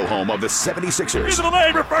home of the 76ers. Into the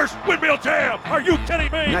lane, reverse, windmill jam. Are you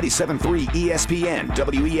kidding me? 97.3 ESPN,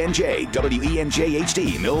 WENJ,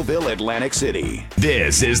 WENJ-HD, Millville, Atlantic City.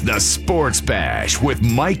 This is the Sports Bash with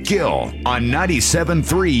Mike Gill on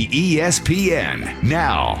 97.3 ESPN.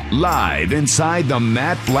 Now, live inside the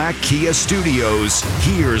Matt Black Kia Studios,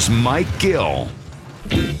 here's Mike Gill.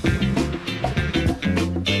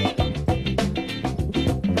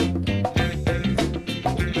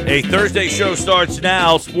 A Thursday show starts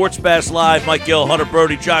now. Sports Bash Live. Mike Gill, Hunter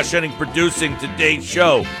Brody, Josh Henning producing today's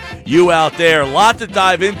show. You out there, a lot to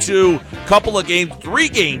dive into. Couple of games, 3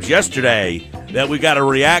 games yesterday that we got to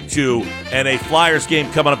react to, and a Flyers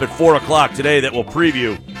game coming up at 4 o'clock today that we'll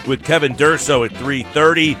preview with Kevin Durso at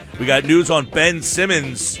 3:30. We got news on Ben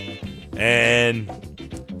Simmons, and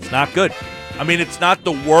it's not good. I mean, it's not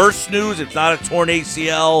the worst news. It's not a torn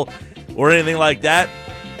ACL or anything like that,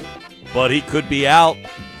 but he could be out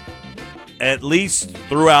at least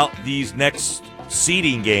throughout these next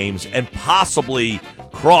seeding games and possibly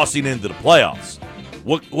crossing into the playoffs.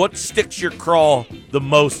 What sticks your craw the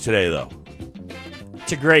most today, though?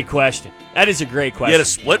 It's a great question. That is a great question. You had a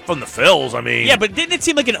split from the Phils, I mean. Yeah, but didn't it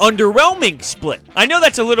seem like an underwhelming split? I know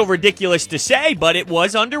that's a little ridiculous to say, but it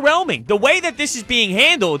was underwhelming. The way that this is being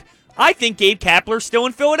handled, I think Gabe Kapler's still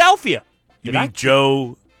in Philadelphia. You mean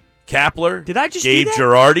Joe Kapler? Did I just Gabe do that?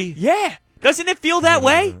 Girardi? Yeah. Doesn't it feel that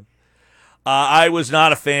way? I was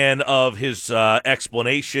not a fan of his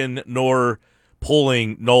explanation nor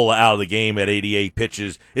pulling Nola out of the game at 88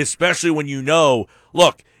 pitches, especially when you know,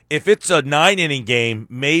 look, if it's a 9-inning game,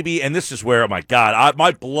 maybe, and this is where, oh my God,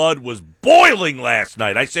 my blood was boiling last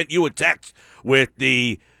night. I sent you a text with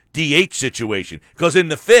the DH situation, because in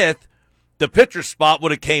the 5th, the pitcher spot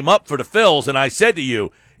would have came up for the Phils, and I said to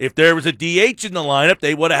you, if there was a DH in the lineup,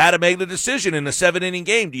 they would have had to make the decision in a 7-inning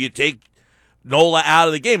game. Do you take Nola out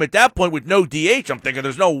of the game? At that point, with no DH, I'm thinking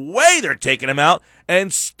there's no way they're taking him out.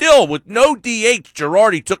 And still, with no DH,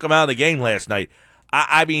 Girardi took him out of the game last night.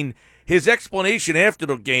 I mean, his explanation after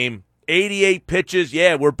the game, 88 pitches,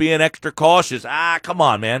 yeah, we're being extra cautious. Come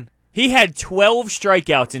on, man. He had 12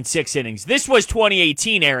 strikeouts in 6 innings. This was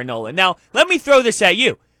 2018 Aaron Nola. Now, let me throw this at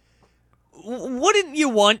you. Wouldn't you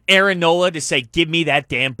want Aaron Nola to say, give me that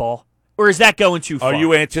damn ball? Or is that going too far?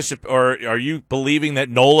 Are you believing that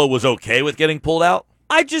Nola was okay with getting pulled out?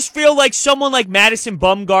 I just feel like someone like Madison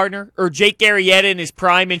Bumgarner or Jake Arrieta in his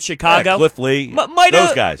prime in Chicago. Yeah, Cliff Lee,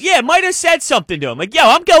 those guys. Yeah, might have said something to him. Like, yo,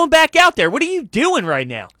 I'm going back out there. What are you doing right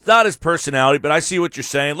now? It's not his personality, but I see what you're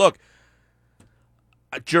saying. Look,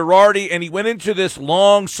 Girardi, and he went into this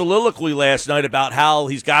long soliloquy last night about how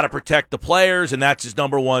he's got to protect the players, and that's his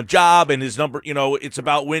number one job, and it's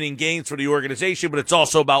about winning games for the organization, but it's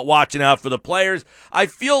also about watching out for the players. I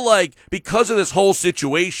feel like because of this whole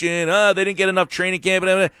situation, they didn't get enough training camp,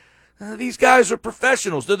 and these guys are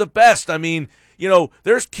professionals. They're the best. I mean,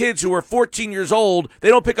 there's kids who are 14 years old. They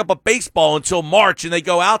don't pick up a baseball until March, and they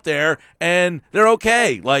go out there, and they're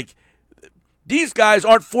okay. Like, these guys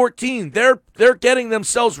aren't 14. They're getting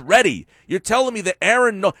themselves ready. You're telling me that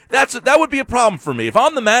that would be a problem for me. If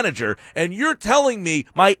I'm the manager and you're telling me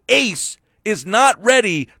my ace is not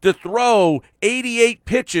ready to throw 88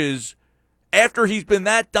 pitches after he's been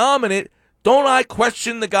that dominant, don't I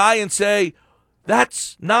question the guy and say,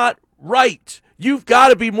 that's not right. You've got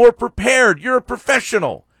to be more prepared. You're a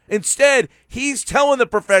professional. Instead, he's telling the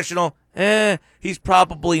professional, he's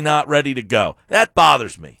probably not ready to go. That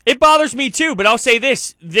bothers me. It bothers me too, but I'll say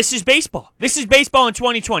this. This is baseball. This is baseball in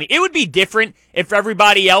 2020. It would be different if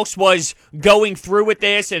everybody else was going through with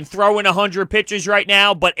this and throwing 100 pitches right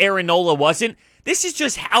now, but Aaron Nola wasn't. This is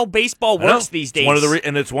just how baseball works these days.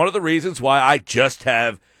 And it's one of the reasons why I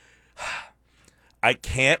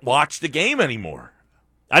can't watch the game anymore.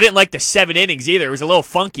 I didn't like the 7 innings either. It was a little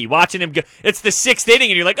funky watching him go. It's the 6th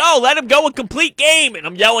inning, and you're like, oh, let him go a complete game. And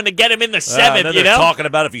I'm yelling to get him in the 7th, they're talking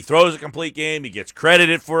about if he throws a complete game, he gets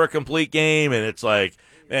credited for a complete game. And it's like,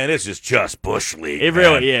 man, this is just Bush League. It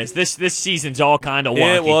really is. This season's all kind of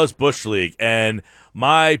wonky. It was Bush League. And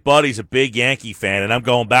my buddy's a big Yankee fan, and I'm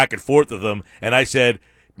going back and forth with him. And I said,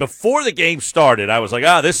 before the game started, I was like,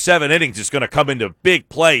 this 7 innings is going to come into big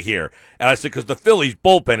play here. And I said, because the Phillies'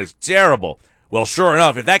 bullpen is terrible. Well, sure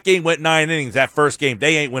enough, if that game went 9 innings, that first game,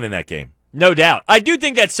 they ain't winning that game. No doubt. I do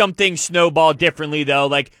think that some things snowball differently, though.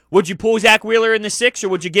 Like, would you pull Zach Wheeler in the 6th, or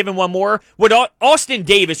would you give him one more? Austin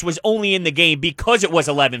Davis was only in the game because it was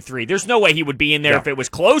 11-3. There's no way he would be in there if it was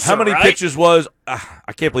closer. How many pitches was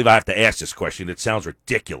I can't believe I have to ask this question. It sounds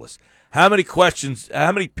ridiculous. How many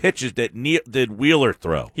pitches did Wheeler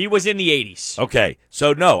throw? He was in the 80s. Okay,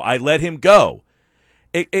 so no, I let him go.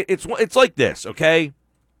 It's like this, okay?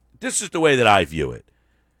 This is the way that I view it.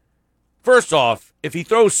 First off, if he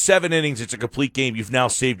throws 7 innings, it's a complete game. You've now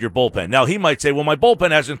saved your bullpen. Now, he might say, well, my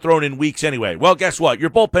bullpen hasn't thrown in weeks anyway. Well, guess what? Your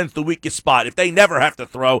bullpen's the weakest spot. If they never have to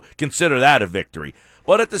throw, consider that a victory.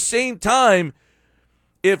 But at the same time,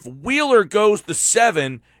 if Wheeler goes to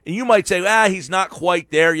 7, and you might say, he's not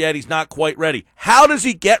quite there yet. He's not quite ready. How does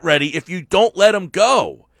he get ready if you don't let him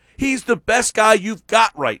go? He's the best guy you've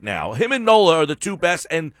got right now. Him and Nola are the 2 best,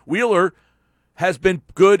 and Wheeler has been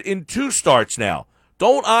good in 2 starts now.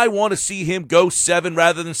 Don't I want to see him go 7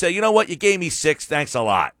 rather than say, you know what, you gave me 6, thanks a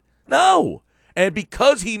lot? No. And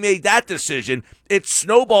because he made that decision, it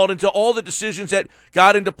snowballed into all the decisions that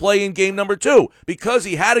got into play in game number 2. Because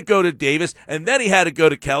he had to go to Davis, and then he had to go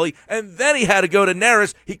to Kelly, and then he had to go to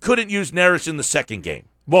Neris. He couldn't use Neris in the second game.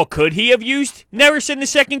 Well, could he have used Neris in the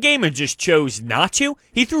second game and just chose not to?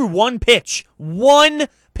 He threw 1 pitch. 1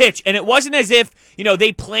 pitch. And it wasn't as if,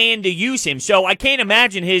 they planned to use him. So I can't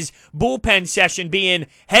imagine his bullpen session being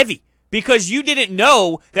heavy because you didn't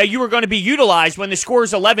know that you were going to be utilized when the score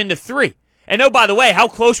is 11-3. And oh, by the way, how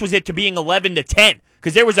close was it to being 11-10?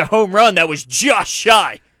 Because there was a home run that was just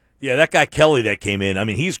shy. Yeah, that guy Kelly that came in,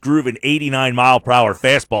 he's grooving 89-mile-per-hour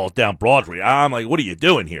fastballs down Broadway. I'm like, what are you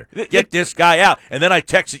doing here? Get this guy out. And then I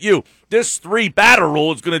texted you, this 3-batter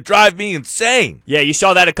rule is going to drive me insane. Yeah, you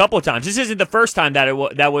saw that a couple of times. This isn't the first time that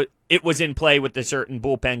it was in play with the certain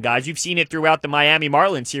bullpen guys. You've seen it throughout the Miami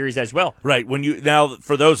Marlins series as well. Right. Now,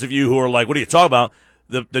 for those of you who are like, what are you talking about?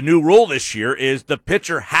 The new rule this year is the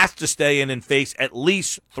pitcher has to stay in and face at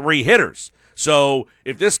least 3 hitters. So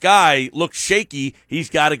if this guy looks shaky, he's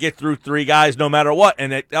got to get through 3 guys no matter what.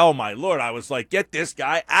 And oh, my Lord, I was like, get this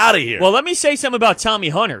guy out of here. Well, let me say something about Tommy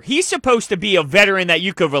Hunter. He's supposed to be a veteran that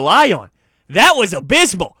you could rely on. That was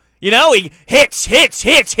abysmal. He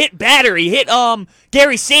hit batter. He hit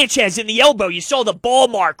Gary Sanchez in the elbow. You saw the ball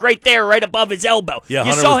mark right there, right above his elbow. Yeah, you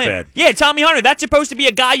Hunter saw was him. bad. Yeah, Tommy Hunter. That's supposed to be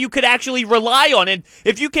a guy you could actually rely on. And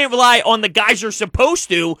if you can't rely on the guys you're supposed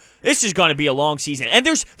to, this is going to be a long season. And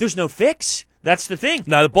there's no fix. That's the thing.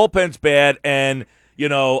 Now, the bullpen's bad, and,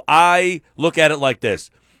 I look at it like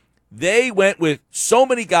this. They went with so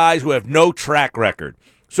many guys who have no track record.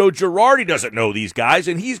 So Girardi doesn't know these guys,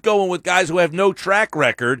 and he's going with guys who have no track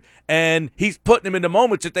record, and he's putting them into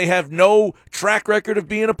moments that they have no track record of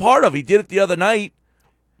being a part of. He did it the other night.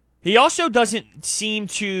 He also doesn't seem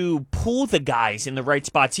to pull the guys in the right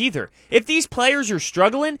spots either. If these players are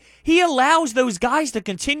struggling, he allows those guys to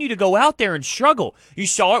continue to go out there and struggle. You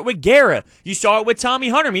saw it with Guerra. You saw it with Tommy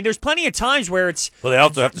Hunter. There's plenty of times where it's... Well, they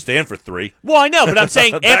also have to stand for 3. Well, I know, but I'm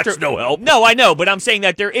saying after... That's no help. No, I know, but I'm saying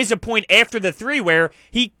that there is a point after the 3 where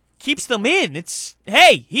he keeps them in. It's,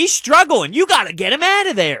 hey, he's struggling. You got to get him out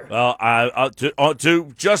of there. Well,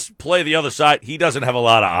 to just play the other side, he doesn't have a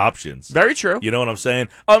lot of options. Very true. You know what I'm saying?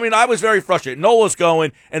 I was very frustrated. Nola's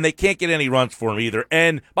going, and they can't get any runs for him either.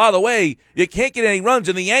 And, by the way, you can't get any runs,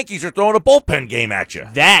 and the Yankees are throwing a bullpen game at you.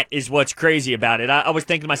 That is what's crazy about it. I was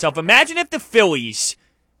thinking to myself, imagine if the Phillies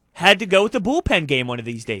had to go with the bullpen game one of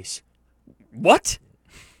these days. What?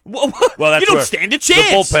 Well, that's you don't stand a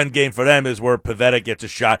chance. The bullpen game for them is where Pivetta gets a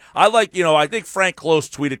shot. I think Frank Close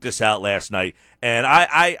tweeted this out last night, and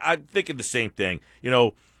I'm thinking the same thing.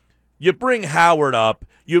 You bring Howard up,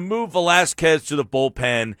 you move Velasquez to the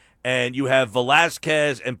bullpen, and you have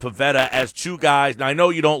Velasquez and Pivetta as 2 guys. Now, I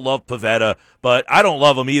know you don't love Pivetta, but I don't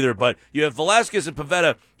love him either. But you have Velasquez and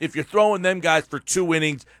Pivetta. If you're throwing them guys for 2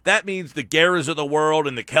 innings, that means the Guerras of the world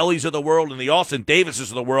and the Kellys of the world and the Austin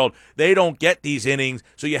Davises of the world, they don't get these innings.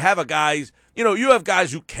 So you have you have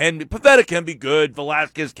guys who Pivetta can be good,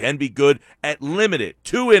 Velasquez can be good at limited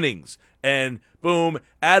 2 innings. And boom,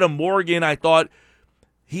 Adam Morgan, I thought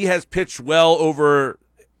he has pitched well over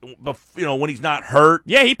when he's not hurt.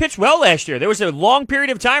 Yeah, he pitched well last year. There was a long period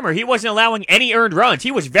of time where he wasn't allowing any earned runs. He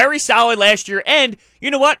was very solid last year, and you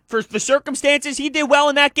know what? For the circumstances, he did well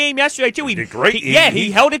in that game yesterday, too. He did great. He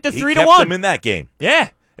held it to 3-1. He kept them in that game. Yeah.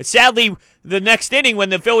 Sadly, the next inning, when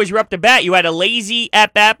the Phillies were up to bat, you had a lazy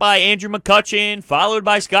at-bat by Andrew McCutchen, followed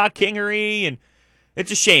by Scott Kingery, and it's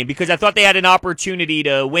a shame because I thought they had an opportunity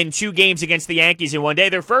to win 2 games against the Yankees in one day.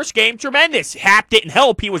 Their first game, tremendous. Happ didn't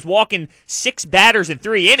help. He was walking 6 batters in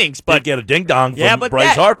 3 innings. But did get a ding-dong from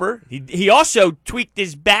Bryce Harper. He also tweaked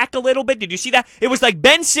his back a little bit. Did you see that? It was like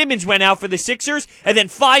Ben Simmons went out for the Sixers, and then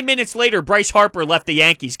 5 minutes later, Bryce Harper left the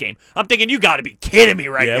Yankees game. I'm thinking, you got to be kidding me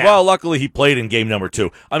right now. Yeah, well, luckily he played in game number 2.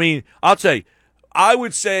 I'll say, I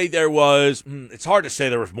would say there was, it's hard to say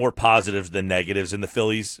there was more positives than negatives in the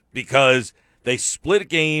Phillies because they split a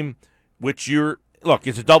game, which it's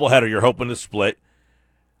a doubleheader you're hoping to split.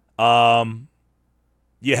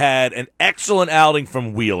 You had an excellent outing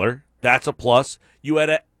from Wheeler. That's a plus. You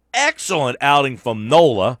had an excellent outing from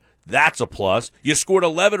Nola. That's a plus. You scored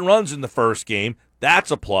 11 runs in the first game. That's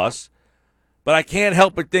a plus. But I can't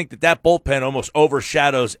help but think that bullpen almost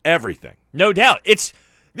overshadows everything. No doubt.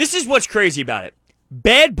 This is what's crazy about it.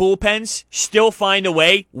 Bad bullpens still find a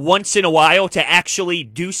way once in a while to actually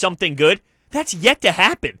do something good. That's yet to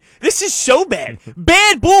happen. This is so bad.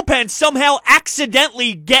 Bad bullpens somehow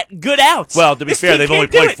accidentally get good outs. Well, to be fair, they've only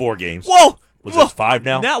played 4 games. Whoa. Was this 5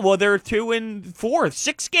 now? Well, they're 2 and 4,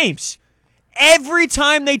 6 games. Every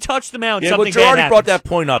time they touch the mound, yeah, something but Girardi bad brought happens. that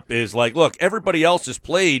point up is like, look, everybody else has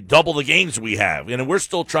played double the games we have, and we're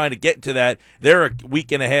still trying to get to that. They're a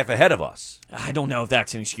week and a half ahead of us. I don't know if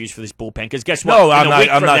that's an excuse for this bullpen, because guess what? No, in a week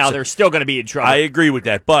I'm from not. now, they're still going to be in trouble. I agree with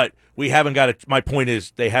that, but we haven't got it. My point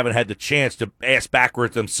is they haven't had the chance to ass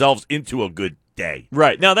backwards themselves into a good day.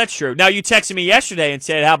 Right. No, that's true. Now, you texted me yesterday and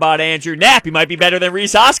said, how about Andrew Knapp? He might be better than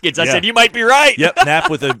Rhys Hoskins. I said, you might be right. Yep, Knapp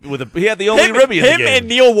with a he had the only ribby in the game. Him and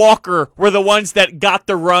Neil Walker were the ones that got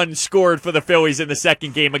the run scored for the Phillies in the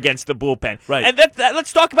second game against the bullpen. Right. And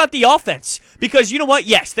let's talk about the offense. Because you know what?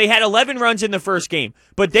 Yes, they had 11 runs in the first game,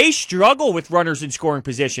 but they struggle with runners in scoring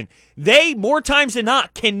position. They, more times than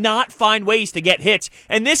not, cannot find ways to get hits.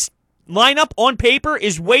 And this lineup on paper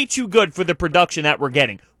is way too good for the production that we're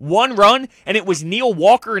getting. 1 run, and it was Neil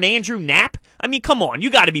Walker and Andrew Knapp? I mean, come on. You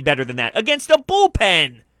got to be better than that against a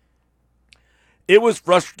bullpen. It was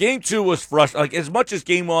frustrating. Game 2 was frustrating. Like, as much as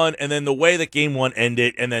Game 1, and then the way that Game 1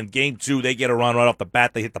 ended, and then Game 2, they get a run right off the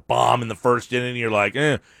bat. They hit the bomb in the first inning, and you're like,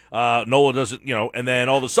 Nola doesn't, and then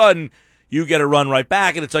all of a sudden, you get a run right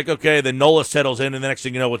back, and it's like, okay, then Nola settles in, and the next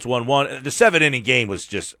thing you know, it's 1-1. The 7-inning game was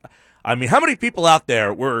just, I mean, how many people out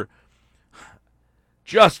there were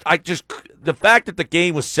the fact that the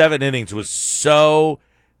game was 7 innings was so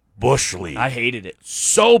Bush League. I hated it.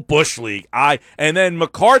 So Bush League. And then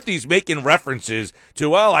McCarthy's making references to,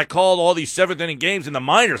 well, I called all these 7th-inning games in the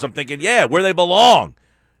minors. I'm thinking, yeah, where they belong.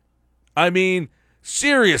 I mean,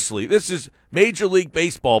 seriously, this is Major League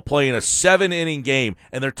Baseball playing a 7-inning game,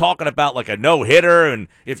 and they're talking about like a no-hitter, and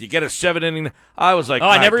if you get a 7-inning, I was like,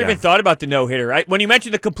 I never even thought about the no-hitter. When you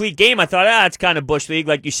mentioned the complete game, I thought, it's kind of Bush League,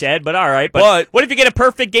 like you said, but all right. But what if you get a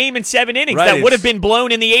perfect game in 7 innings? Right, that would have been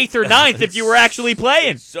blown in the 8th or 9th if you were actually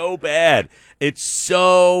playing. It's so bad. It's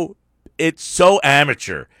so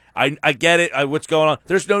amateur. I get it. What's going on?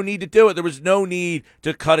 There's no need to do it. There was no need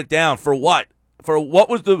to cut it down. For what? For what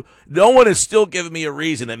was no one has still given me a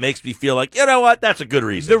reason that makes me feel like, you know what, that's a good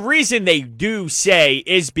reason. The reason they do say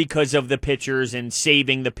is because of the pitchers and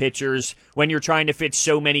saving the pitchers when you're trying to fit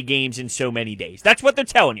so many games in so many days. That's what they're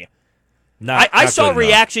telling you. I saw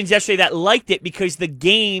reactions yesterday that liked it because the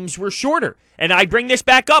games were shorter. And I bring this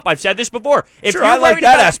back up. I've said this before. I like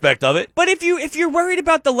that aspect of it. But if you're worried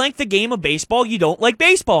about the length of game of baseball, you don't like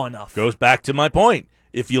baseball enough. Goes back to my point.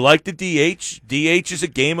 If you like the DH is a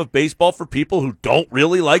game of baseball for people who don't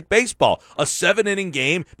really like baseball. A 7-inning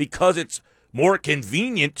game, because it's more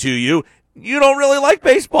convenient to you, you don't really like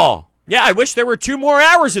baseball. Yeah, I wish there were 2 more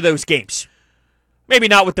hours of those games. Maybe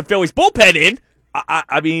not with the Phillies bullpen in.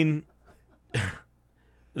 I mean,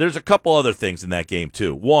 there's a couple other things in that game,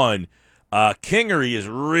 too. One, Kingery is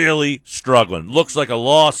really struggling. Looks like a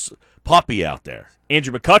lost puppy out there.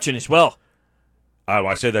 Andrew McCutchen as well.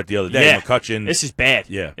 I said that the other day. Yeah. McCutchen. This is bad.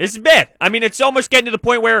 Yeah. This is bad. I mean, it's almost getting to the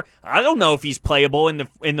point where I don't know if he's playable in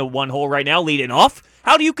the 1 hole right now, leading off.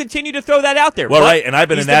 How do you continue to throw that out there? Well, right, and I've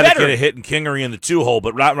been an advocate of hitting Kingery in the 2 hole,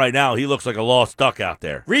 but right now he looks like a lost duck out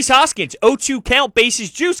there. Rhys Hoskins, 0-2 count, bases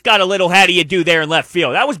juice, got a little how do you do there in left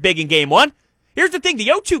field. That was big in Game 1. Here's the thing, the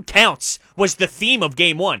 0-2 counts was the theme of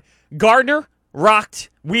Game 1. Gardner rocked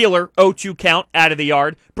Wheeler, 0-2 count, out of the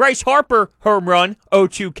yard. Bryce Harper, home run,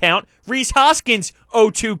 0-2 count. Rhys Hoskins,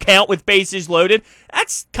 0-2 count with bases loaded.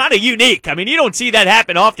 That's kind of unique. I mean, you don't see that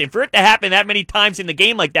happen often. For it to happen that many times in the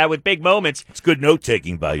game like that with big moments. It's good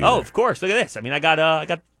note-taking by you. Oh, of course. Look at this. I mean, I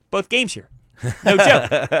got both games here. No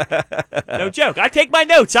joke. No joke. I take my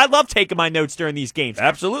notes. I love taking my notes during these games.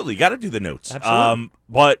 Absolutely. Got to do the notes. Absolutely.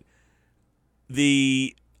 But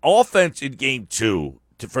the offense in Game 2,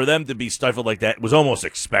 for them to be stifled like that was almost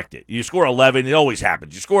expected. You score 11, it always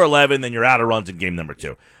happens. You score 11, then you're out of runs in game number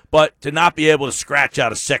 2. But to not be able to scratch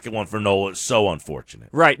out a second one for Nola is so unfortunate.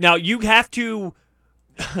 Right. Now, you have to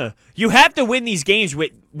win these games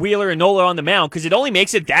with Wheeler and Nola on the mound because it only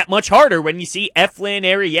makes it that much harder when you see Eflin,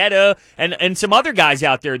 Arrieta, and some other guys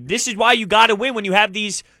out there. This is why you got to win when you have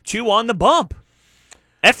these 2 on the bump.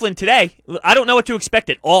 Eflin today, I don't know what to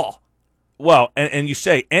expect at all. Well, and you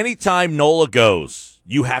say anytime Nola goes,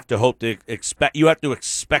 you have to expect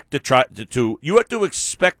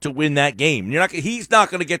to win that game. He's not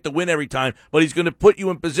going to get the win every time, but he's going to put you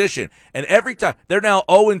in position. And every time they're now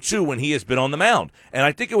 0-2 when he has been on the mound. And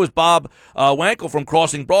I think it was Bob Wankel from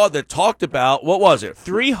Crossing Broad that talked about, what was it?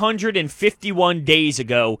 351 days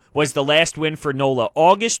ago was the last win for Nola,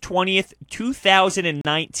 August 20th,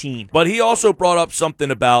 2019. But he also brought up something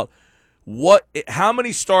about how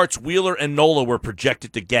many starts Wheeler and Nola were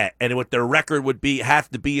projected to get, and what their record would have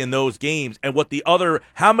to be in those games, and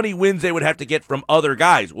how many wins they would have to get from other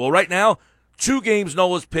guys. Well, right now, 2 games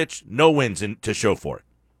Nola's pitched, no wins to show for it.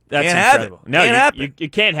 That's incredible. You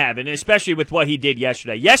can't have it, and especially with what he did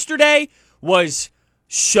yesterday. Yesterday was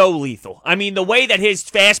so lethal. I mean, the way that his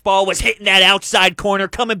fastball was hitting that outside corner,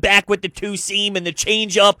 coming back with the 2-seam, and the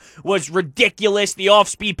changeup was ridiculous. The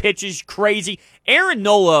off-speed pitch is crazy. Aaron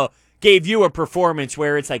Nola gave you a performance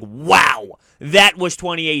where it's like, wow, that was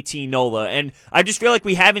 2018 Nola. And I just feel like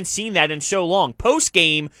we haven't seen that in so long.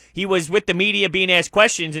 Post-game, he was with the media being asked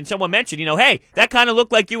questions, and someone mentioned, hey, that kind of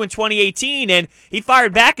looked like you in 2018. And he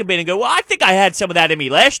fired back a bit and go, well, I think I had some of that in me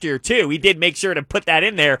last year, too. He did make sure to put that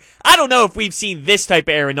in there. I don't know if we've seen this type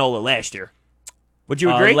of Aaron Nola last year. Would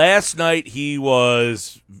you agree? Last night, he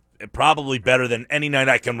was probably better than any night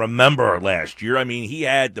I can remember last year. I mean, he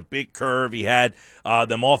had the big curve. He had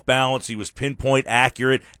them off balance. He was pinpoint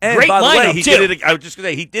accurate. And great by the way, he did it. I was just going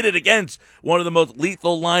to say, he did it against one of the most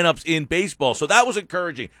lethal lineups in baseball. So that was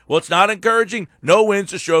encouraging. What's not encouraging? No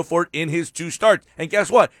wins to show for it in his 2 starts. And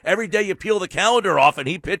guess what? Every day you peel the calendar off and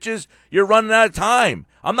he pitches, you're running out of time.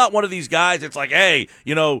 I'm not one of these guys. It's like, hey,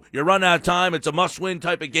 you're running out of time. It's a must-win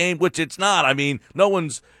type of game, which it's not. I mean, no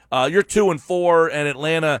one's. You're 2-4, and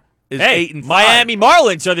Atlanta is 8-5. Miami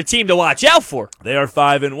Marlins are the team to watch out for. They are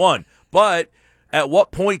 5-1. But at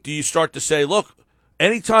what point do you start to say, look,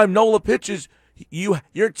 anytime Nola pitches,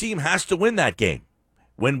 your team has to win that game?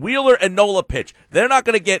 When Wheeler and Nola pitch, they're not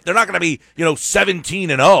going to be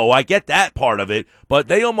 17-0. I get that part of it, but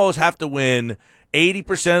they almost have to win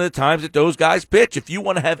 80% of the times that those guys pitch if you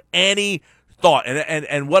want to have any thought.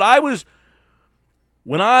 And when I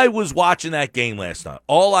was watching that game last night,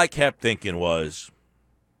 all I kept thinking was,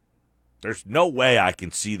 there's no way I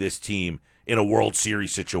can see this team in a World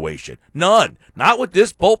Series situation. None. Not with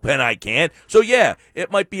this bullpen I can't. So, yeah,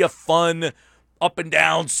 it might be a fun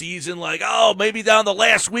up-and-down season, like, maybe down the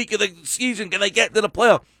last week of the season can they get to the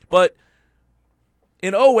playoff. But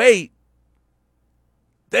in 2008,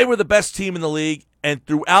 they were the best team in the league, and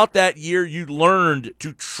throughout that year, you learned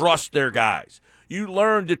to trust their guys. You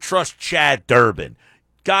learned to trust Chad Durbin.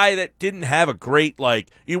 Guy that didn't have a great,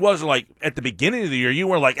 he wasn't at the beginning of the year, you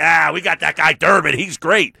weren't like, we got that guy Durbin, he's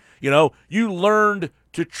great. You learned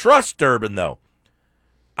to trust Durbin, though.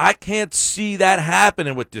 I can't see that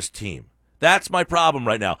happening with this team. That's my problem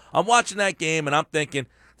right now. I'm watching that game, and I'm thinking,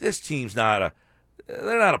 this team's they're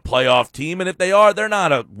not a playoff team, and if they are, they're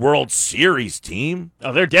not a World Series team.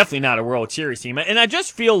 Oh, they're definitely not a World Series team. And I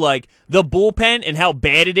just feel like the bullpen and how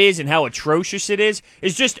bad it is and how atrocious it is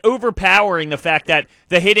just overpowering the fact that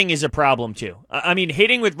the hitting is a problem, too. I mean,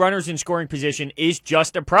 hitting with runners in scoring position is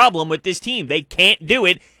just a problem with this team. They can't do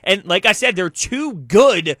it. And like I said, they're too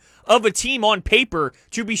good of a team on paper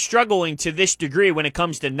to be struggling to this degree when it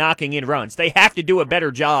comes to knocking in runs. They have to do a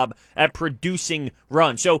better job at producing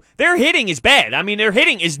runs. So their hitting is bad. I mean, their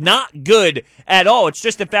hitting is not good at all. It's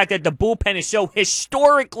just the fact that the bullpen is so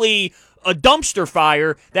historically a dumpster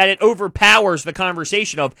fire that it overpowers the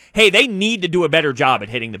conversation of, hey, they need to do a better job at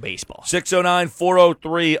hitting the baseball.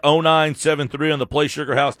 609-403-0973 on the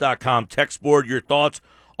PlaySugarHouse.com text board. Your thoughts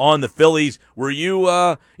on the Phillies. Were you,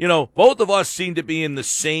 both of us seem to be in the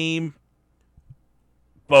same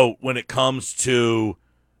boat when it comes to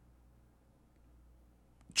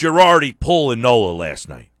Girardi pulling Nola last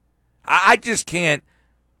night. I just can't.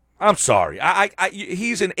 I'm sorry.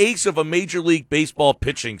 He's an ace of a Major League Baseball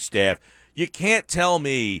pitching staff. You can't tell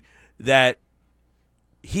me that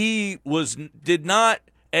he did not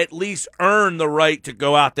at least earn the right to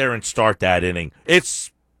go out there and start that inning,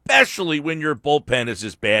 especially when your bullpen is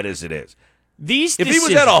as bad as it is. If he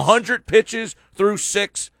was at 100 pitches through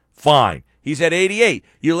 6, fine. He's at 88.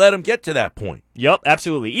 You let him get to that point. Yep,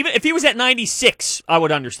 absolutely. Even if he was at 96, I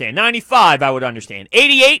would understand. 95, I would understand.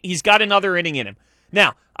 88, he's got another inning in him.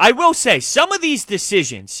 Now, I will say, some of these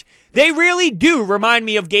decisions, they really do remind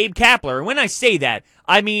me of Gabe Kapler. And when I say that,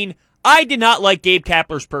 I mean, I did not like Gabe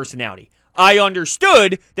Kapler's personality. I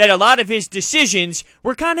understood that a lot of his decisions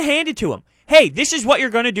were kind of handed to him. Hey, this is what you're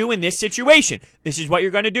going to do in this situation. This is what you're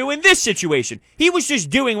going to do in this situation. He was just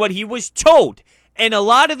doing what he was told. And a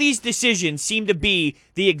lot of these decisions seem to be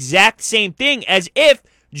the exact same thing, as if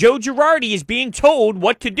Joe Girardi is being told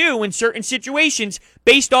what to do in certain situations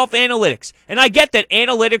based off analytics. And I get that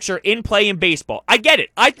analytics are in play in baseball. I get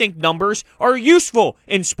it. I think numbers are useful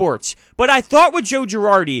in sports. But I thought with Joe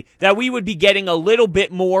Girardi that we would be getting a little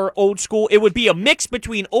bit more old school. It would be a mix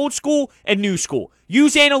between old school and new school.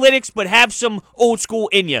 Use analytics, but have some old school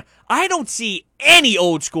in you. I don't see any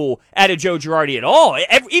old school out of Joe Girardi at all,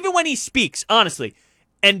 even when he speaks, honestly.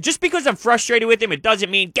 And just because I'm frustrated with him, it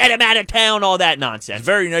doesn't mean get him out of town, all that nonsense.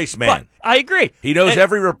 Very nice man. But I agree. He knows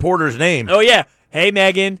every reporter's name. Oh, yeah. Hey,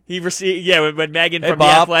 Megan. He received, when Megan from The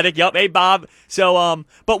Athletic. Yup. Hey, Bob. So,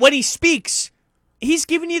 but when he speaks, he's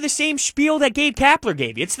giving you the same spiel that Gabe Kapler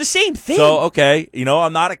gave you. It's the same thing. So, okay,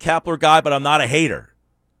 I'm not a Kapler guy, but I'm not a hater.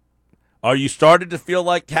 Are you starting to feel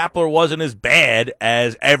like Kapler wasn't as bad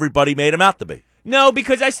as everybody made him out to be? No,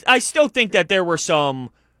 because I still think that there were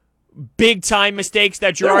some big-time mistakes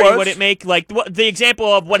that Girardi wouldn't make. Like the example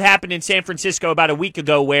of what happened in San Francisco about a week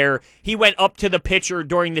ago where he went up to the pitcher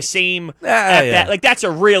during the same at-bat. Like, that's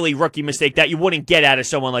a really rookie mistake that you wouldn't get out of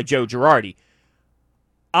someone like Joe Girardi.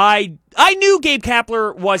 I knew Gabe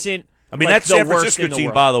Kapler wasn't that San Francisco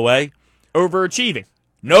team, by the way. Overachieving.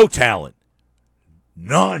 No talent.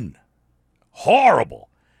 None. Horrible.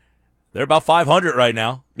 They're about 500 right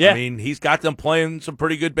now. Yeah. He's got them playing some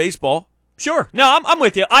pretty good baseball. Sure. No, I'm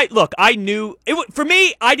with you. I knew it. For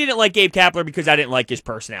me, I didn't like Gabe Kapler because I didn't like his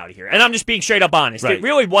personality here, and I'm just being straight up honest. Right. It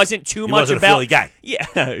really wasn't too much wasn't about a Philly guy.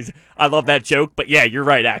 Yeah, I love that joke, but yeah, you're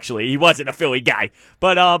right. Actually, he wasn't a Philly guy.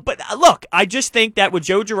 But look, I just think that with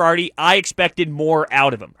Joe Girardi, I expected more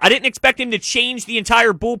out of him. I didn't expect him to change the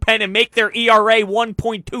entire bullpen and make their ERA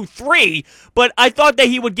 1.23, but I thought that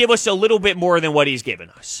he would give us a little bit more than what he's given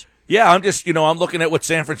us. Yeah, I'm just, I'm looking at what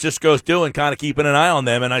San Francisco's doing, kind of keeping an eye on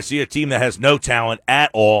them, and I see a team that has no talent at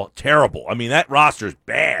all. Terrible. That roster's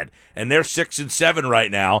bad, and they're 6-7 right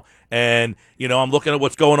now. And, I'm looking at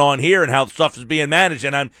what's going on here and how stuff is being managed.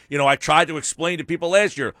 And I tried to explain to people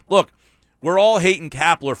last year, look, we're all hating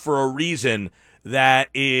Kapler for a reason that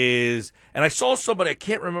is, and I saw somebody, I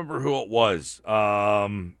can't remember who it was.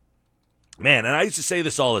 And I used to say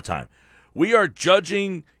this all the time. We are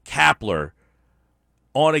judging Kapler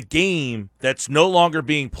on a game that's no longer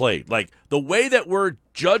being played. Like, the way that we're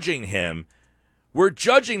judging him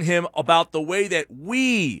about the way that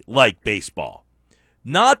we like baseball.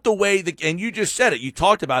 Not the way that, and you just said it, you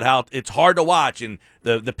talked about how it's hard to watch and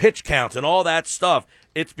the pitch counts and all that stuff.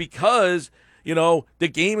 It's because, the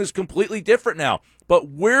game is completely different now. But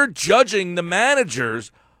we're judging the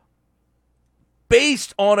managers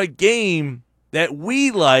based on a game that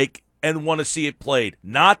we like and want to see it played,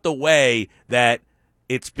 not the way that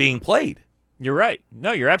it's being played. You're right.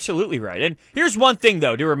 No, you're absolutely right. And here's one thing,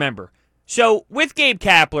 though, to remember. So with Gabe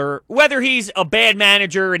Kapler, whether he's a bad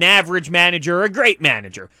manager, an average manager, or a great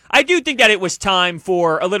manager, I do think that it was time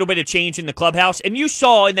for a little bit of change in the clubhouse. And you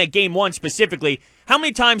saw in that game one specifically, how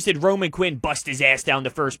many times did Roman Quinn bust his ass down to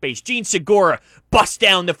first base? Gene Segura bust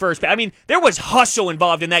down to first base. There was hustle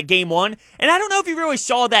involved in that game one. And I don't know if you really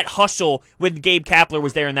saw that hustle when Gabe Kapler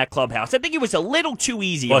was there in that clubhouse. I think it was a little too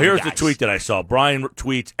easy. Well, here's the tweet that I saw. Brian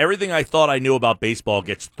tweets, everything I thought I knew about baseball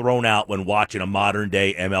gets thrown out when watching a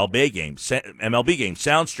modern-day MLB game.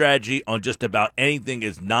 Sound strategy on just about anything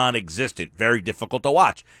is non-existent. Very difficult to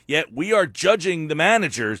watch. Yet we are judging the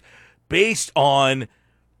managers based on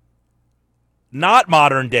not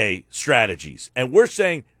modern-day strategies. And we're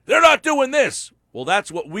saying, they're not doing this. Well, that's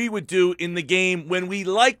what we would do in the game when we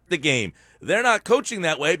liked the game. They're not coaching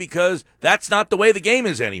that way because that's not the way the game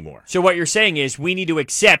is anymore. So what you're saying is we need to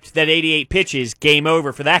accept that 88 pitches, game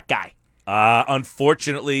over for that guy.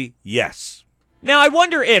 Unfortunately, yes. Now, I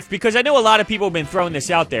wonder if, because I know a lot of people have been throwing this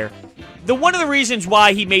out there, one of the reasons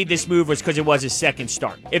why he made this move was because it was his second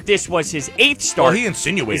start. If this was his 8th start, well, he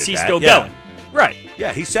insinuated is he that, still going? Right.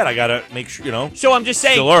 Yeah, he said, I got to make sure, So I'm just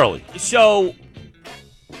saying. Still early. So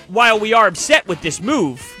while we are upset with this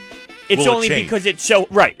move, it's only because it's so,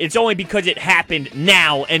 right, it's only because it happened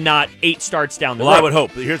now and not 8 starts down the road. Well, I would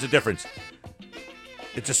hope. But here's the difference.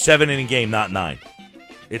 It's a 7-inning game, not 9.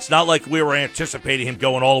 It's not like we were anticipating him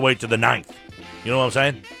going all the way to the 9th. You know what I'm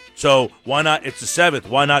saying? So why not? It's the 7th.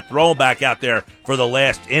 Why not throw him back out there for the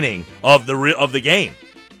last inning of the game?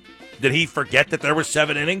 Did he forget that there were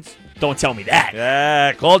 7 innings? Don't tell me that.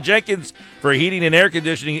 Yeah, call Jenkins for heating and air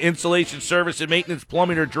conditioning, installation service and maintenance,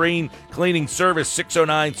 plumbing or drain cleaning service,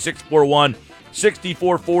 609-641-6440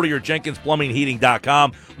 or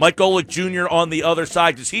JenkinsPlumbingHeating.com. Mike Golick Jr. on the other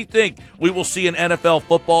side. Does he think we will see an NFL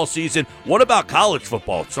football season? What about college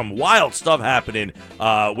football? Some wild stuff happening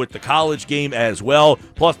with the college game as well,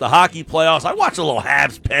 plus the hockey playoffs. I watched a little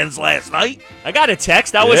Habs Pens last night. I got a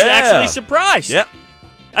text. I was actually surprised. Yep.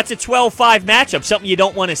 That's a 12-5 matchup, something you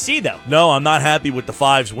don't want to see, though. No, I'm not happy with the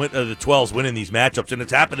 12s winning these matchups, and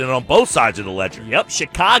it's happening on both sides of the ledger. Yep,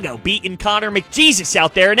 Chicago beating Connor McJesus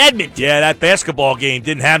out there in Edmonton. Yeah, that basketball game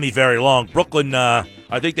didn't have me very long. Brooklyn, I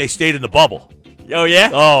think they stayed in the bubble. Oh, yeah?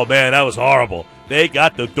 Oh, man, that was horrible. They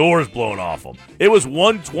got the doors blown off them. It was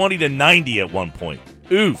 120-90 at one point.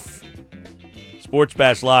 Oof. Sports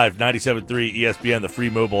Bash Live, 97.3 ESPN, the free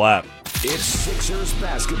mobile app. It's Sixers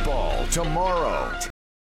basketball tomorrow.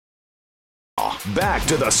 Back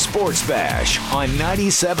to the Sports Bash on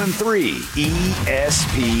 97.3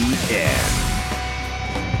 ESPN.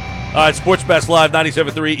 All right, Sports Bash Live,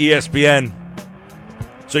 97.3 ESPN.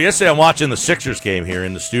 So yesterday I'm watching the Sixers game here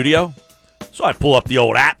in the studio. So I pull up the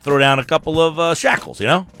old app, throw down a couple of shackles, you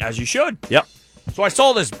know? As you should. Yep. So I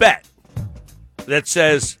saw this bet that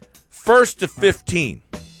says first to 15.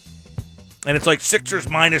 And it's like Sixers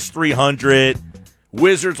minus 300,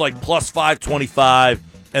 Wizards like plus 525,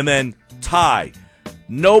 and then tie.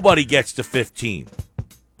 Nobody gets to 15,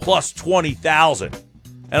 plus 20,000.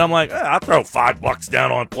 And I'm like, I'll throw $5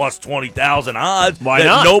 down on plus 20,000 odds. Why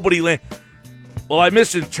not? Nobody Well, I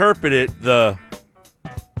misinterpreted the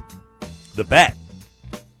bet.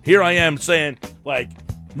 Here I am saying, like,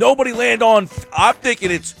 nobody land on. I'm thinking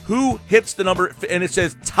it's who hits the number, and it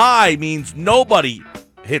says tie means nobody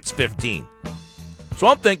hits 15. So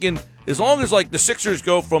I'm thinking, as long as like the Sixers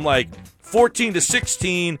go from like 14 to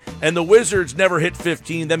 16 and the Wizards never hit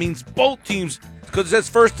 15, that means both teams, because it says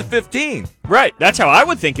first to 15. Right. That's how I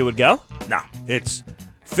would think it would go. No, it's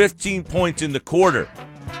 15 points in the quarter.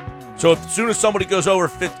 So as soon as somebody goes over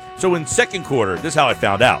 15, so in second quarter, this is how I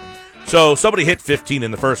found out. So somebody hit 15 in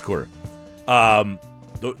the first quarter.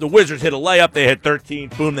 The Wizards hit a layup, they hit 13,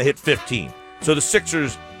 boom, they hit 15. So the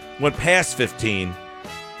Sixers went past 15,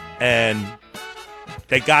 and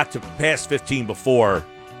they got to past 15 before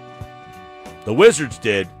the Wizards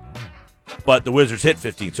did, but the Wizards hit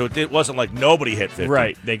 15. So it wasn't like nobody hit 15.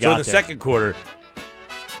 Right, they got So in the second quarter,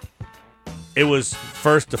 it was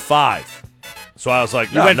first to 5. So I was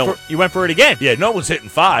like, You went for it again. Yeah, no one's hitting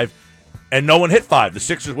 5, and no one hit 5. The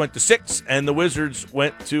Sixers went to 6, and the Wizards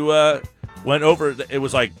went over. It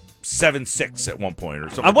was like 7-6 at one point or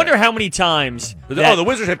something. I wonder how many times. The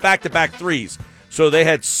Wizards had back-to-back threes. So they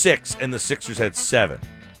had 6, and the Sixers had 7.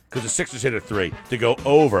 Because the Sixers hit a 3 to go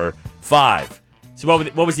over 5. So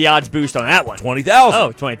what was the odds boost on that one? 20,000.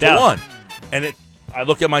 Oh, 20,000. To 1. And I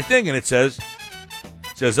look at my thing, and it says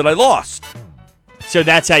that I lost. So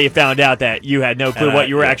that's how you found out that you had no clue what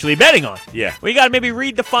you were actually betting on. Yeah. Well, you got to maybe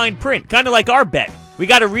read the fine print, kind of like our bet. We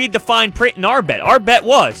got to read the fine print in our bet. Our bet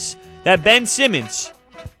was that Ben Simmons,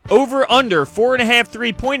 over under 4.5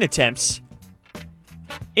 3-point attempts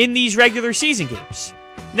in these regular season games.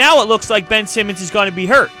 Now it looks like Ben Simmons is going to be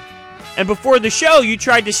hurt. And before the show, you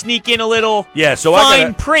tried to sneak in a little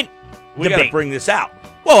fine print We got to bring this out.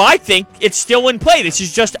 Well, I think it's still in play. This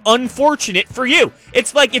is just unfortunate for you.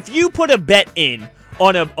 It's like if you put a bet in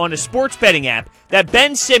on a sports betting app that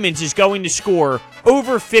Ben Simmons is going to score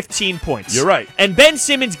over 15 points. You're right. And Ben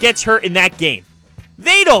Simmons gets hurt in that game.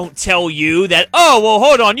 They don't tell you that, oh, well,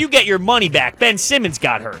 hold on, you get your money back. Ben Simmons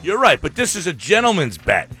got hurt. You're right, but this is a gentleman's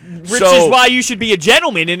bet. Which is why you should be a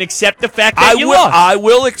gentleman and accept the fact that you lost. I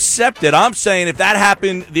will accept it. I'm saying if that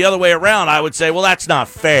happened the other way around, I would say, well, that's not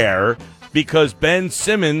fair because Ben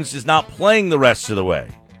Simmons is not playing the rest of the way.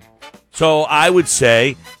 So I would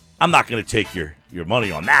say, I'm not going to take your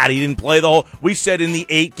money on that. He didn't play the whole. We said in the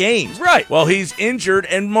 8 games. Right. Well, he's injured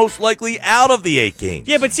and most likely out of the 8 games.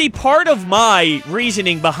 Yeah, but see, part of my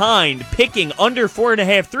reasoning behind picking under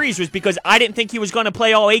 4.5 threes was because I didn't think he was going to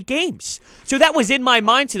play all 8 games. So that was in my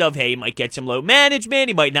mindset of, hey, he might get some low management.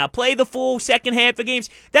 He might not play the full second half of games.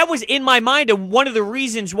 That was in my mind, and one of the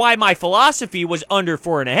reasons why my philosophy was under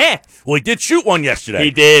 4.5. Well, he did shoot one yesterday.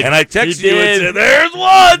 He did. And I texted you and said, there's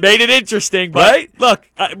one. Made it interesting. But right? Look,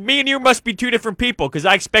 me and you must be 2 different people because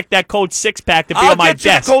I expect that cold 6-pack to be on my desk.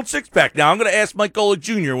 I'll get you a cold 6-pack. Now, I'm going to ask Mike Golick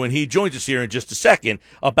Jr. when he joins us here in just a second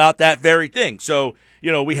about that very thing. So,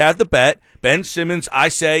 we have the bet. Ben Simmons, I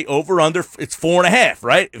say over under, it's 4.5,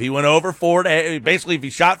 right? If he went over 4.5, basically if he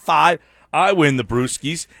shot 5, I win the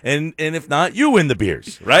brewskis, and if not, you win the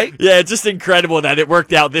beers, right? Yeah, it's just incredible that it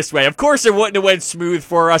worked out this way. Of course it wouldn't have went smooth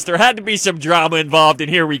for us. There had to be some drama involved, and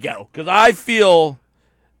here we go. Because I feel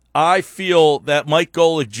that Mike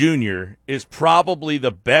Golick Jr. is probably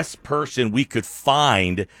the best person we could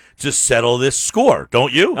find to settle this score,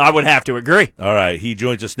 don't you? I would have to agree. All right, he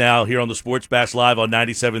joins us now here on the Sports Bash Live on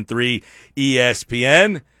 97.3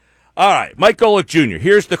 ESPN. All right, Mike Golick Jr.,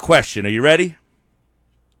 here's the question. Are you ready?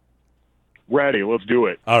 Ready. Let's do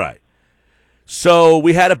it. All right. So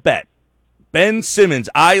we had a bet. Ben Simmons,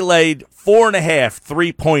 I laid 4.5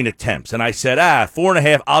 3-point attempts, and I said,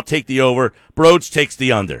 4.5, I'll take the over. Brodes takes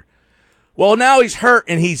the under. Well, now he's hurt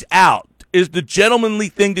and he's out. Is the gentlemanly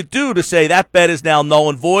thing to do to say that bet is now null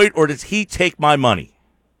and void, or does he take my money?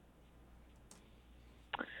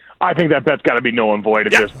 I think that bet's got to be null and void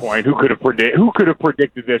at this point. Who could have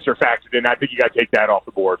predicted this or factored in? I think you got to take that off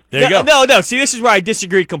the board. There you go. No. See, this is where I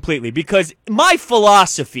disagree completely, because my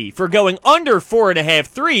philosophy for going under 4.5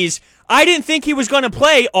 threes, I didn't think he was going to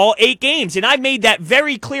play all 8 games, and I made that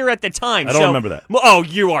very clear at the time. I don't remember that. Oh,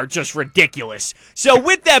 you are just ridiculous. So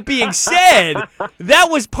with that being said,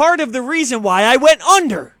 that was part of the reason why I went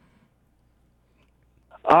under.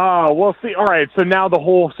 Well, see, all right, so now the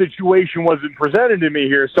whole situation wasn't presented to me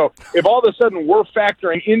here. So if all of a sudden we're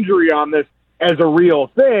factoring injury on this as a real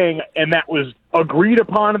thing, and that was agreed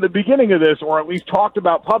upon at the beginning of this, or at least talked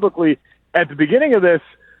about publicly at the beginning of this,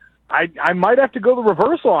 I might have to go the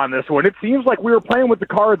reversal on this one. It seems like we were playing with the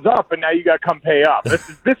cards up, and now you got to come pay up.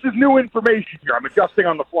 This is new information here. I'm adjusting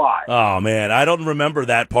on the fly. Oh, man, I don't remember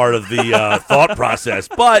that part of the thought process,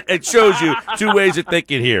 but it shows you two ways of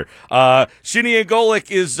thinking here. Shinny and Golick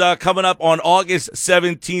is coming up on August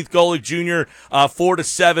 17th. Golick Jr., 4 to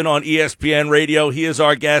 7 on ESPN Radio. He is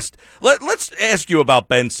our guest. Let's ask you about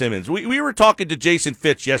Ben Simmons. We were talking to Jason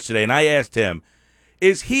Fitch yesterday, and I asked him,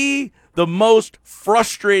 is he the most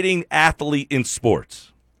frustrating athlete in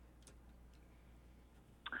sports?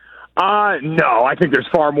 No, I think there's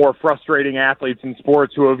far more frustrating athletes in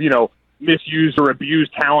sports who have, misused or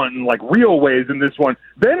abused talent in like real ways than this one.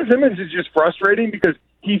 Ben Simmons is just frustrating because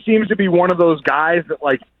he seems to be one of those guys that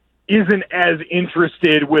like isn't as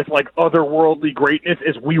interested with like otherworldly greatness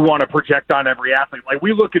as we want to project on every athlete. Like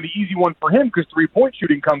we look at the easy one for him because 3-point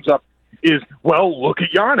shooting comes up. Is, well, look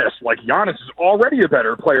at Giannis. Like, Giannis is already a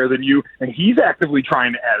better player than you, and he's actively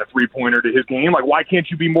trying to add a three-pointer to his game. Like, why can't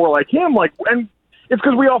you be more like him? Like, and it's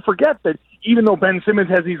because we all forget that even though Ben Simmons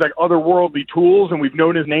has these, like, otherworldly tools, and we've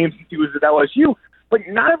known his name since he was at LSU, like,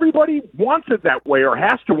 not everybody wants it that way or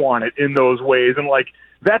has to want it in those ways. And, like,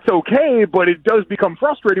 that's okay, but it does become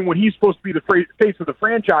frustrating when he's supposed to be the face of the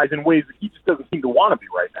franchise in ways that he just doesn't seem to want to be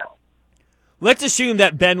right now. Let's assume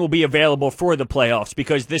that Ben will be available for the playoffs,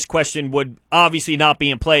 because this question would obviously not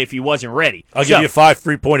be in play if he wasn't ready. I'll give you 5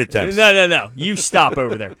 3-point attempts. No. You stop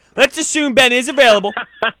over there. Let's assume Ben is available.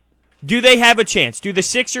 Do they have a chance? Do the